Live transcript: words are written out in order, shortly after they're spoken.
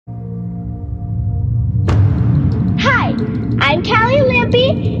I'm Callie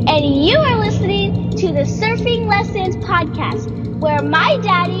Lampy, and you are listening to the Surfing Lessons podcast, where my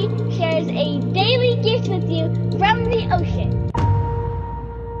daddy shares a daily gift with you from the ocean.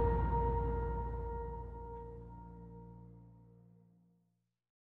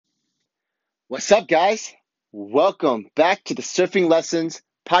 What's up, guys? Welcome back to the Surfing Lessons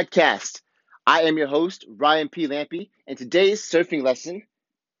podcast. I am your host, Ryan P. Lampy, and today's surfing lesson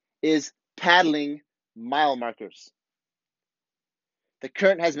is paddling mile markers. The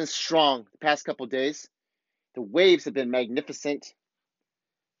current has been strong the past couple days. The waves have been magnificent,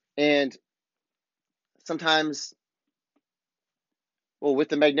 and sometimes, with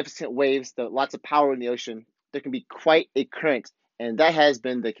the magnificent waves, lots of power in the ocean, there can be quite a current, and that has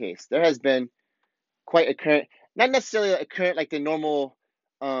been the case. There has been quite a current, not necessarily a current like the normal,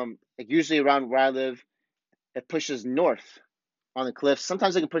 like usually around where I live, it pushes north on the cliffs.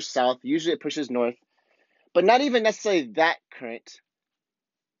 Sometimes it can push south. Usually it pushes north, but not even necessarily that current.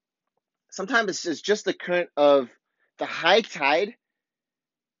 Sometimes it's just the current of the high tide.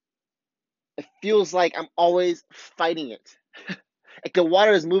 It feels like I'm always fighting it. Like the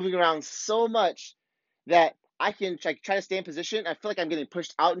water is moving around so much that I can try to stay in position. I feel like I'm getting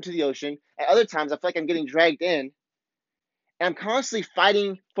pushed out into the ocean. At other times, I feel like I'm getting dragged in. And I'm constantly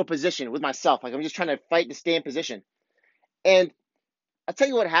fighting for position with myself. Like I'm just trying to fight to stay in position. And I'll tell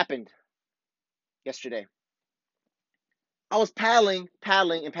you what happened yesterday. I was paddling,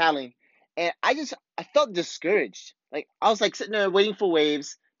 and I felt discouraged. Like I was like sitting there waiting for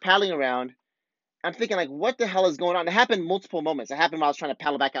waves, paddling around. I'm thinking like, what the hell is going on? It happened multiple moments. It happened when I was trying to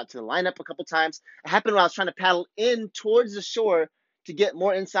paddle back out to the lineup a couple times. It happened when I was trying to paddle in towards the shore to get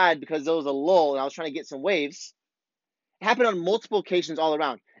more inside because there was a lull and I was trying to get some waves. It happened on multiple occasions all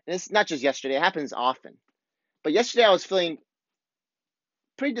around. And it's not just yesterday, it happens often. But yesterday I was feeling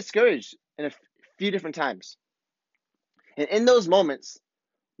pretty discouraged in a few different times. And in those moments,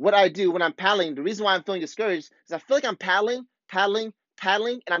 what I do when I'm paddling, the reason why I'm feeling discouraged is I feel like I'm paddling,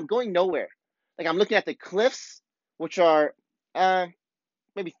 and I'm going nowhere. Like I'm looking at the cliffs, which are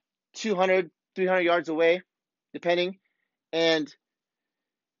maybe 200, 300 yards away, depending, and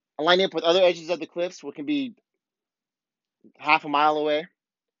aligning up with other edges of the cliffs, which can be half a mile away.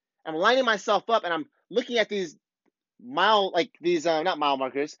 I'm lining myself up, and I'm looking at these not mile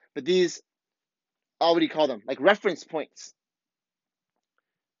markers, but these, what do you call them? Like reference points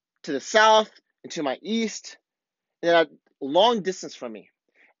to the south and to my east, and a long distance from me.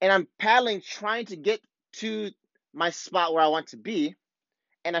 And I'm paddling, trying to get to my spot where I want to be.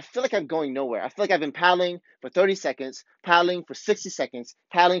 And I feel like I'm going nowhere. I feel like I've been paddling for 30 seconds, paddling for 60 seconds,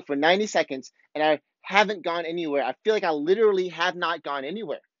 paddling for 90 seconds, and I haven't gone anywhere. I feel like I literally have not gone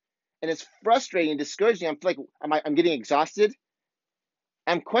anywhere. And it's frustrating and discouraging. I feel like I'm getting exhausted.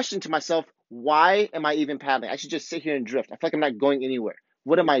 I'm questioning to myself, why am I even paddling? I should just sit here and drift. I feel like I'm not going anywhere.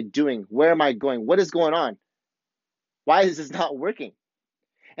 What am I doing? Where am I going? What is going on? Why is this not working?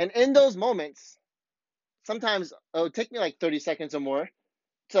 And in those moments, sometimes it'll take me like 30 seconds or more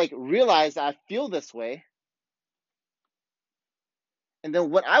to like realize that I feel this way. And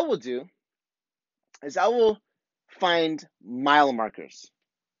then what I will do is I will find mile markers.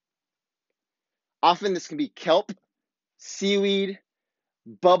 Often this can be kelp, seaweed,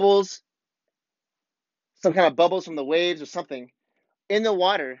 bubbles, some kind of bubbles from the waves or something in the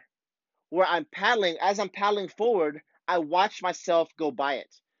water where I'm paddling. As I'm paddling forward, I watch myself go by it.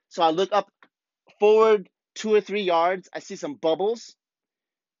 So I look up forward 2 or 3 yards, I see some bubbles,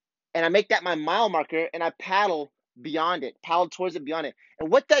 and I make that my mile marker, and I paddle beyond it, paddle towards it, beyond it. And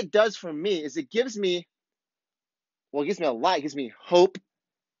what that does for me is it gives me a lot. It gives me hope.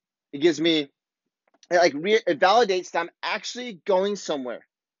 It gives me, it validates that I'm actually going somewhere.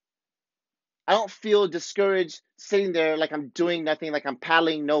 I don't feel discouraged sitting there like I'm doing nothing, like I'm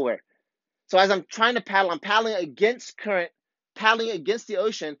paddling nowhere. So as I'm trying to paddle, I'm paddling against current, paddling against the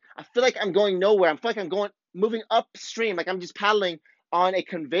ocean. I feel like I'm going nowhere. I feel like I'm moving upstream, like I'm just paddling on a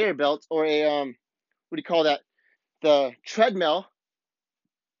conveyor belt or a, what do you call that? The treadmill.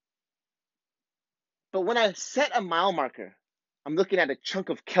 But when I set a mile marker, I'm looking at a chunk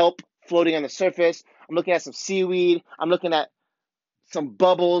of kelp floating on the surface. I'm looking at some seaweed. I'm looking at some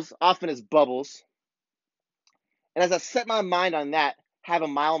bubbles, often it's bubbles. And as I set my mind on that, have a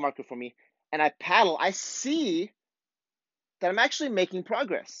mile marker for me, and I paddle, I see that I'm actually making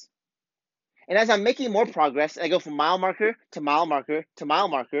progress. And as I'm making more progress, and I go from mile marker to mile marker to mile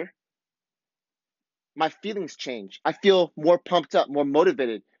marker, my feelings change. I feel more pumped up, more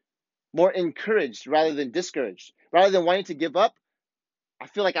motivated, more encouraged rather than discouraged. Rather than wanting to give up, I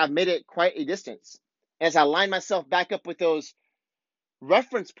feel like I've made it quite a distance. As I line myself back up with those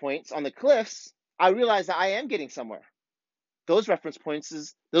reference points on the cliffs, I realize that I am getting somewhere. those reference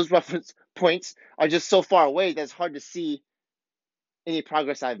points are just so far away that it's hard to see any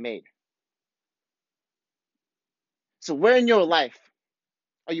progress I've made. So where in your life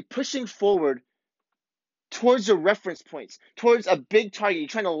are you pushing forward towards your reference points, towards a big target? You're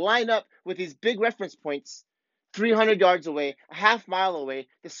trying to line up with these big reference points 300 yards away, a half mile away.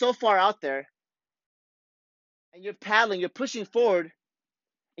 They're so far out there, and you're paddling, you're pushing forward,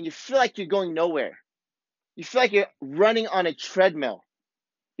 and you feel like you're going nowhere. You feel like you're running on a treadmill.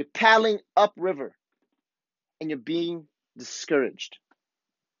 You're paddling upriver, and you're being discouraged.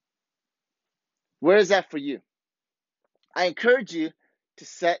 Where is that for you? I encourage you to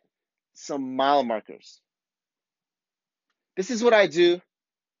set some mile markers. This is what I do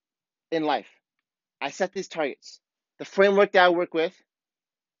in life. I set these targets. The framework that I work with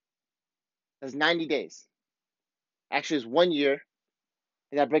is 90 days. Actually, it's 1 year,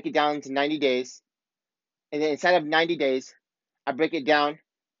 and I break it down into 90 days. And then inside of 90 days, I break it down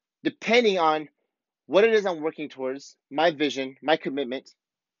depending on what it is I'm working towards, my vision, my commitment.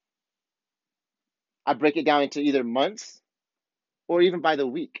 I break it down into either months or even by the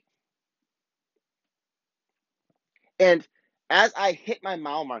week. And as I hit my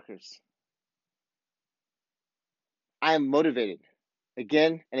mile markers, I am motivated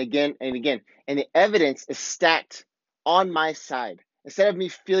again and again and again. And the evidence is stacked on my side. Instead of me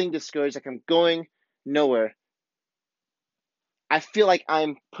feeling discouraged, like I'm going nowhere, I feel like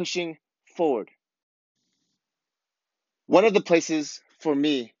I'm pushing forward. One of the places for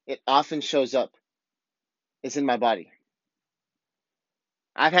me it often shows up is in my body.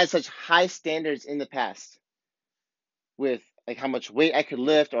 I've had such high standards in the past with like how much weight I could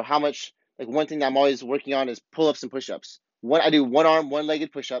lift, or how much, like one thing that I'm always working on is pull-ups and push-ups. I do one arm,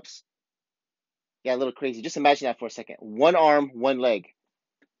 one-legged push-ups. Yeah, a little crazy. Just imagine that for a second. One arm, one leg.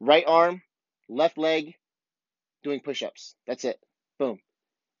 Right arm, left leg, doing push-ups. That's it. Boom.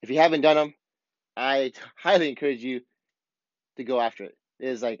 If you haven't done them, I highly encourage you to go after it. It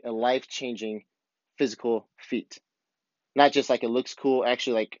is like a life-changing physical feat. Not just like it looks cool,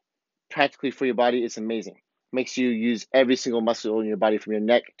 actually like practically for your body, it's amazing. Makes you use every single muscle in your body from your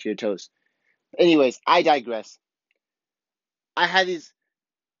neck to your toes. Anyways, I digress. I had these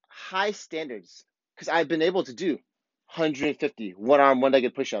high standards because I've been able to do 150 one arm,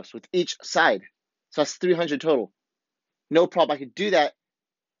 one-legged push-ups with each side. So that's 300 total. No problem. I could do that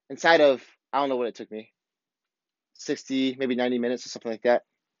inside of, I don't know what it took me, 60, maybe 90 minutes or something like that.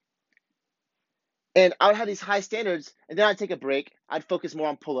 And I would have these high standards, and then I'd take a break. I'd focus more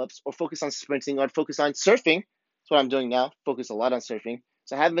on pull-ups, or focus on sprinting, or I'd focus on surfing. That's what I'm doing now. Focus a lot on surfing.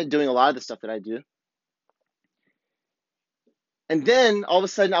 So I haven't been doing a lot of the stuff that I do. And then all of a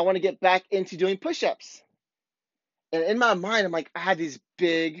sudden, I want to get back into doing push-ups. And in my mind, I'm like, I have these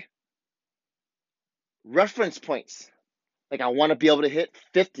big reference points. Like I want to be able to hit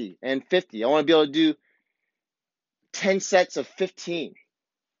 50 and 50. I want to be able to do 10 sets of 15.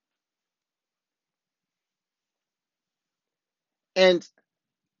 And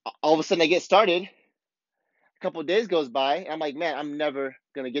all of a sudden I get started. A couple of days goes by, and I'm like, man, I'm never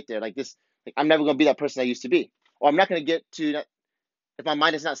going to get there. Like this, like I'm never going to be that person I used to be. Or I'm not going to get to, if my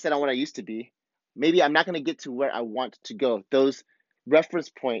mind is not set on what I used to be, maybe I'm not going to get to where I want to go. Those reference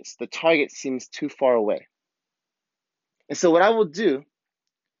points, the target seems too far away. And so what I will do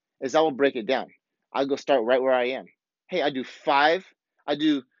is I will break it down. I'll go start right where I am. Hey, I do five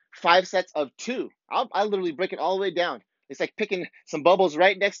sets of 2. I literally break it all the way down. It's like picking some bubbles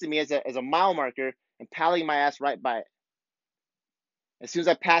right next to me as a mile marker and paddling my ass right by it. As soon as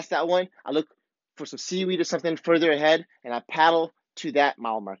I pass that one, I look for some seaweed or something further ahead, and I paddle to that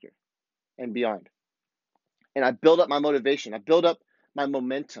mile marker and beyond. And I build up my motivation. I build up my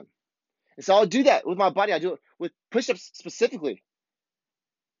momentum. And so I'll do that with my body. I do it with push-ups specifically.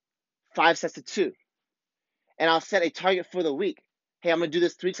 5 sets of 2. And I'll set a target for the week. Hey, I'm going to do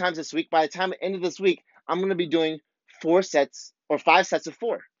this 3 times this week. By the time the end of this week, I'm going to be doing 4 sets or 5 sets of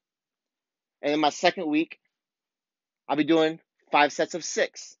 4. And in my second week, I'll be doing 5 sets of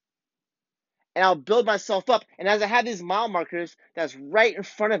 6. And I'll build myself up. And as I have these mile markers that's right in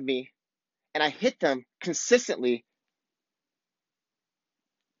front of me, and I hit them consistently,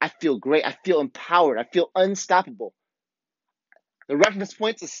 I feel great. I feel empowered. I feel unstoppable. The reference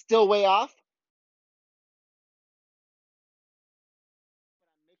points is still way off,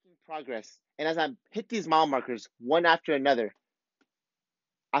 but I'm making progress. And as I hit these mile markers one after another,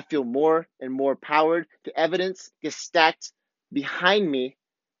 I feel more and more powered. The evidence gets stacked behind me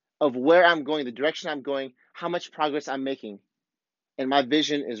of where I'm going, the direction I'm going, how much progress I'm making. And my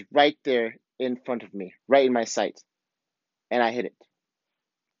vision is right there in front of me, right in my sight. And I hit it.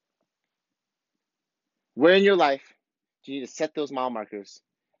 Where in your life You need to set those mile markers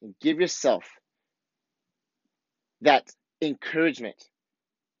and give yourself that encouragement.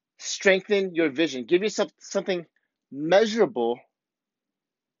 Strengthen your vision. Give yourself something measurable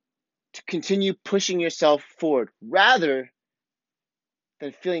to continue pushing yourself forward rather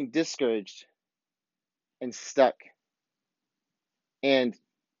than feeling discouraged and stuck and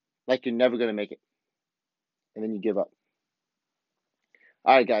like you're never going to make it. And then you give up.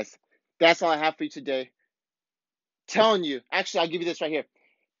 All right, guys. That's all I have for you today. Telling you, actually, I'll give you this right here.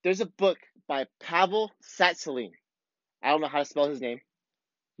 There's a book by Pavel Tsatsouline. I don't know how to spell his name.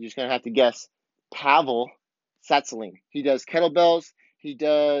 You're just going to have to guess. Pavel Tsatsouline. He does kettlebells. He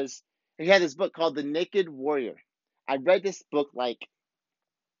had this book called The Naked Warrior. I read this book like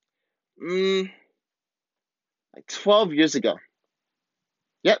 12 years ago.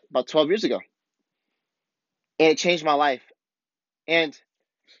 Yep, about 12 years ago. And it changed my life. And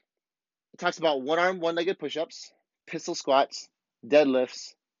it talks about one-arm, one-legged push-ups, pistol squats,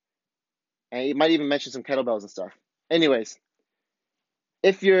 deadlifts, and it might even mention some kettlebells and stuff. Anyways,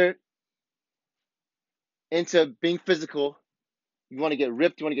 if you're into being physical, you want to get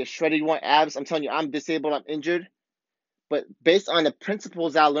ripped, you want to get shredded, you want abs, I'm telling you, I'm disabled, I'm injured. But based on the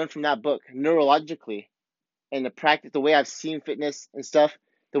principles that I learned from that book, neurologically, and the practice, the way I've seen fitness and stuff,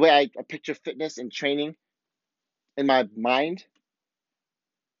 the way I picture fitness and training in my mind,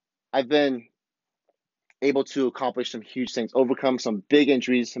 I've been able to accomplish some huge things, overcome some big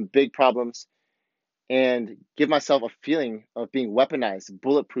injuries, some big problems, and give myself a feeling of being weaponized,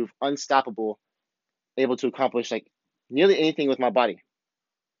 bulletproof, unstoppable, able to accomplish like nearly anything with my body.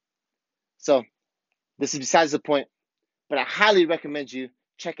 So this is besides the point, but I highly recommend you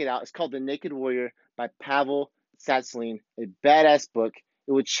check it out. It's called The Naked Warrior by Pavel Tsatsouline, a badass book.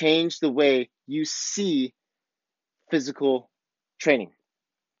 It would change the way you see physical training.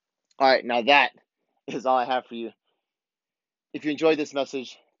 All right, now that is all I have for you. If you enjoyed this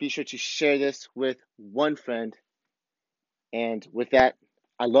message, be sure to share this with one friend. And with that,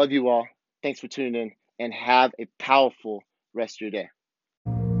 I love you all. Thanks for tuning in, and have a powerful rest of your day.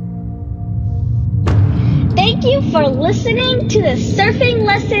 Thank you for listening to the Surfing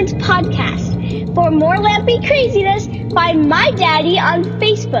Lessons podcast. For more Lampy craziness, find my daddy on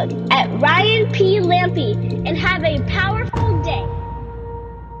Facebook at Ryan P. Lampy, and have a powerful